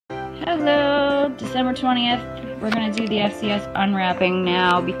Hello, December 20th. We're gonna do the FCS unwrapping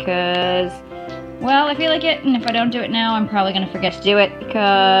now because, well, I feel like it, and if I don't do it now, I'm probably gonna forget to do it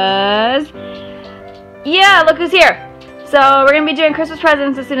because, yeah, look who's here. So we're gonna be doing Christmas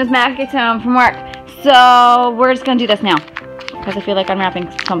presents as soon as Mac gets home from work. So we're just gonna do this now because I feel like unwrapping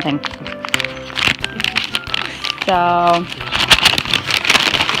something. So,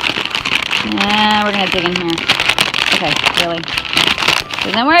 yeah, we're gonna dig in here. Okay, really.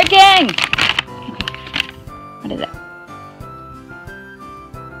 Isn't working! What is it?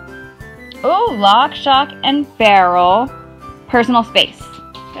 Oh, lock, shock, and barrel. Personal space.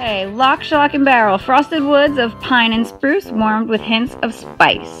 Okay, lock, shock, and barrel. Frosted woods of pine and spruce warmed with hints of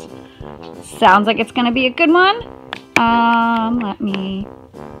spice. Sounds like it's gonna be a good one. Let me...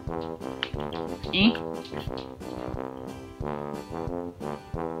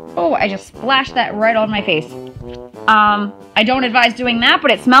 Oh, I just splashed that right on my face. I don't advise doing that,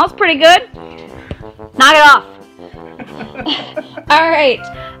 but it smells pretty good. Knock it off. Alright,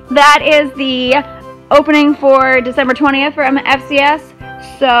 that is the opening for December 20th for FCS.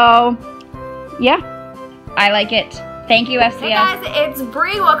 So, yeah, I like it. Thank you, FCS. Hey guys, it's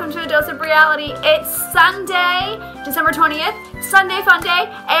Bree. Welcome to A Dose of Breality. It's Sunday, December 20th. Sunday fun day,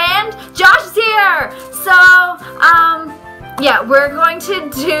 and Josh is here. So, yeah, we're going to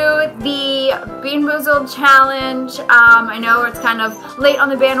do the Bean Boozled challenge. I know it's kind of late on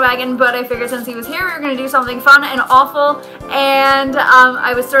the bandwagon, but I figured since he was here, we were going to do something fun and awful. And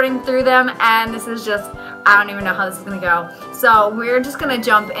I was sorting through them, and this is just, I don't even know how this is going to go. So we're just going to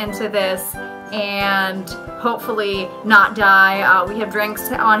jump into this and hopefully not die. We have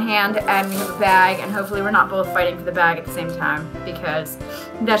drinks on hand and we have a bag, and hopefully we're not both fighting for the bag at the same time because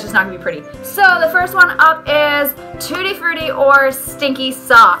that's just not gonna be pretty. So the first one up is Tutti Frutti or Stinky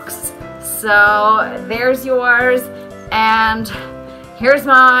Socks. So there's yours and here's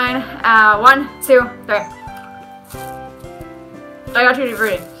mine. 1, 2, 3. I got Tutti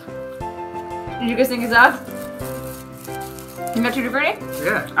Frutti. Did you get Stinky Socks? You got Tutti Frutti?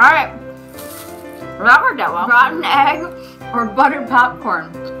 Yeah. Alright. Well, that worked out well. Rotten egg or buttered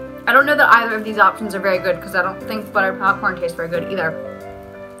popcorn. I don't know that either of these options are very good because I don't think buttered popcorn tastes very good either.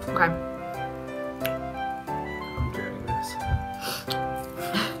 Okay. I'm dreading this.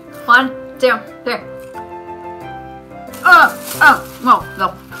 1, 2, 3.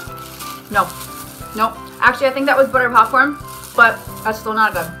 No. Actually, I think that was buttered popcorn, but that's still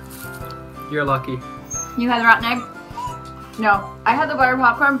not good. You're lucky. You had the rotten egg? No. I had the buttered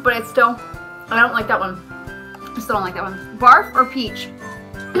popcorn, but it's still... I don't like that one. I still don't like that one. Barf or peach?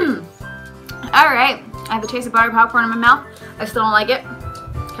 Alright. I have the taste of buttered popcorn in my mouth. I still don't like it.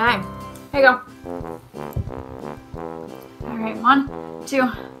 Okay. Here you go. Alright. 1, 2,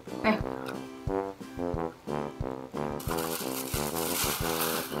 3.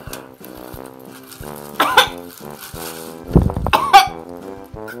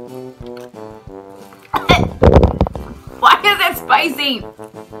 Why is it spicy?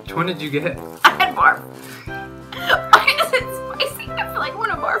 Which one did you get? I had barf. Why is it spicy? I feel like I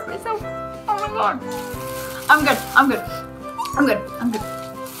want to barf myself. Oh my god. I'm good. Oh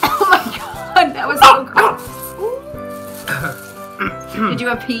my god, that was so gross. Did you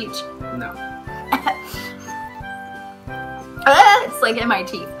have peach? No. It's like in my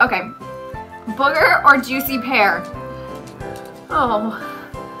teeth. Okay. Booger or juicy pear? Oh,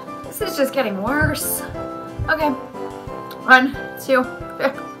 this is just getting worse. Okay. 1, 2,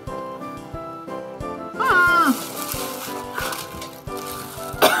 3.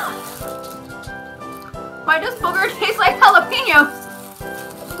 Why does booger taste like jalapenos?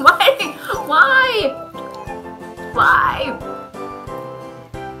 Why?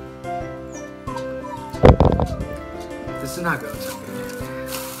 This is not going so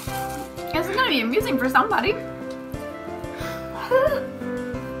good. This is gonna be amusing for somebody.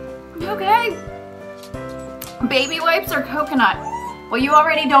 You okay? Baby wipes or coconut? Well, you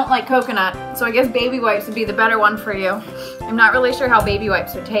already don't like coconut, so I guess baby wipes would be the better one for you. I'm not really sure how baby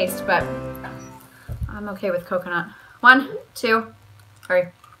wipes would taste, but I'm okay with coconut. 1, 2,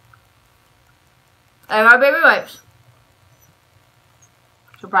 3. I got baby wipes.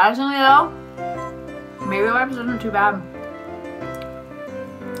 Surprisingly though, baby wipes isn't too bad.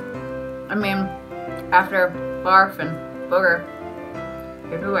 I mean, after barf and booger,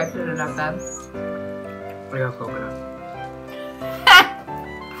 baby wipes isn't that bad. I got coconut.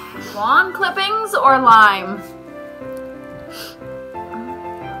 Lawn clippings or lime?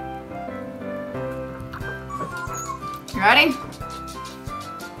 You ready?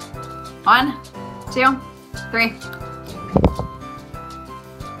 1, 2, 3.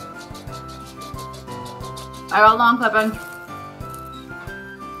 I got lawn clipping.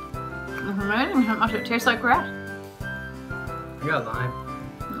 It's amazing how much it tastes like grass. I got lime.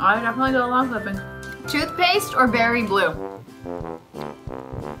 I definitely got lime clipping. Toothpaste or berry blue?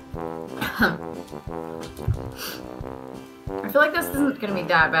 I feel like this isn't gonna be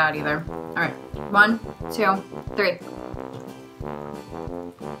that bad either. Alright, 1, 2, 3.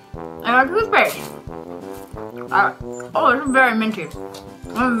 I got toothpaste. Oh, this is very minty. It's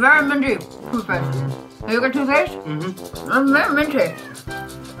very minty toothpaste. Have you got toothpaste? Mm-hmm. It's very minty.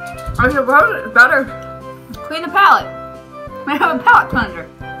 I suppose it's better. Clean the palate. I have a palate cleanser.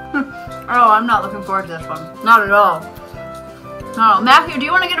 Oh, I'm not looking forward to this one. Not at all. No, Matthew, do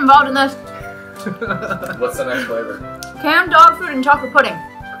you want to get involved in this? What's the next flavor? Canned dog food and chocolate pudding.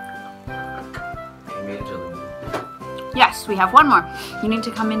 You made a jelly bean. Yes, we have one more. You need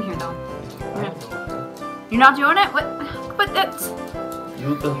to come in here though. You're not doing it? What? But that's...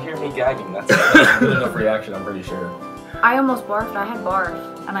 You'll hear me gagging. That's a good enough reaction, I'm pretty sure. I almost barfed. I had barf.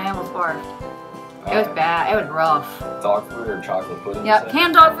 And I almost barfed. It was bad. It was rough. Dog food or chocolate pudding? Yep.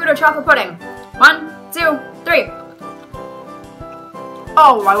 Canned dog food or chocolate pudding. 1, 2, 3.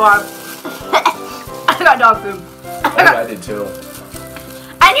 Oh my god. I got dog food. I did too.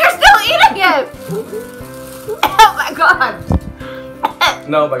 And you're still eating it! Oh my god.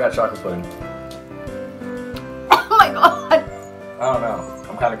 No, I got chocolate pudding. Oh my god. I don't know.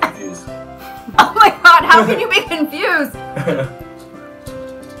 I'm kind of confused. Oh my god, how can you be confused?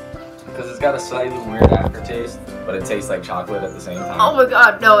 Because it's got a slightly weird aftertaste, but it tastes like chocolate at the same time. Oh my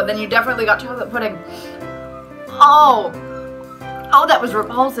god, no, then you definitely got chocolate pudding. Oh. Oh, that was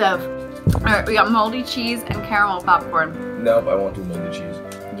repulsive. Alright, we got moldy cheese and caramel popcorn. Nope, I won't do moldy cheese.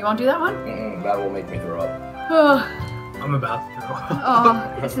 You won't do that one? That will make me throw up. I'm about to throw up.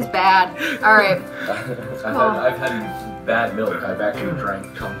 Oh, this is bad. Alright. I've had bad milk. I've actually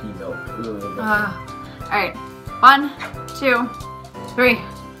drank chunky milk. Alright. 1, 2, 3.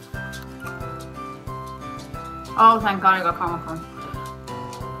 Oh, thank god I got caramel corn.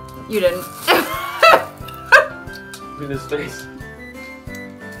 You didn't. Look at his face.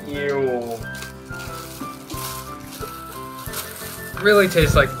 Ew. Really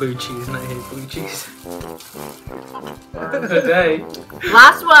tastes like blue cheese, and I hate blue cheese. Today.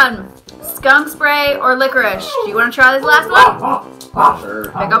 Last one. Skunk spray or licorice? Do you want to try this last one? Sure.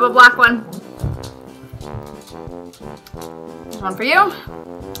 Pick up a black one. This one for you.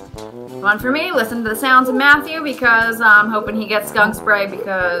 One for me. Listen to the sounds of Matthew because I'm hoping he gets skunk spray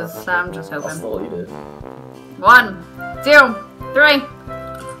because I'm just I'll hoping. still eat it. 1, 2, 3.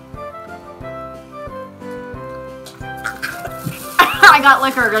 I got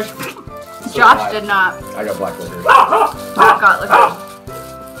licorice. Josh did not. I got black liquor. Josh got licorice.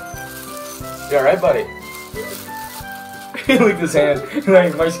 You alright, buddy? Look at his hand.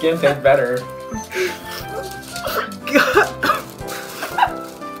 Like, my skin tastes better.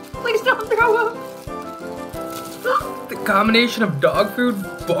 Please don't throw up. The combination of dog food,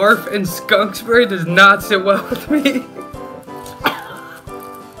 barf, and skunk spray does not sit well with me.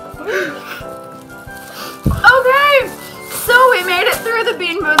 Okay, so we made it through the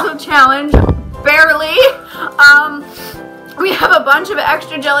Bean Boozled challenge, barely. We have a bunch of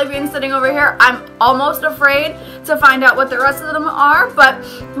extra jelly beans sitting over here. I'm almost afraid to find out what the rest of them are, but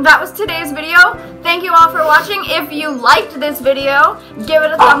that was today's video. Thank you all for watching. If you liked this video, give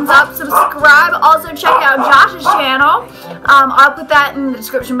it a thumbs up, subscribe. Also check out Josh's channel. I'll put that in the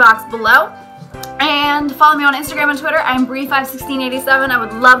description box below. And follow me on Instagram and Twitter. I'm Bree51687. I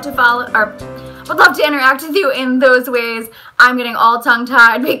would love to follow, or would love to interact with you in those ways. I'm getting all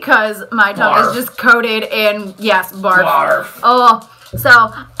tongue-tied because my tongue is just coated in, yes, barf. Barf. Oh,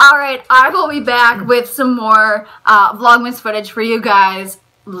 so, alright, I will be back with some more Vlogmas footage for you guys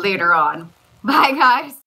later on. Bye, guys.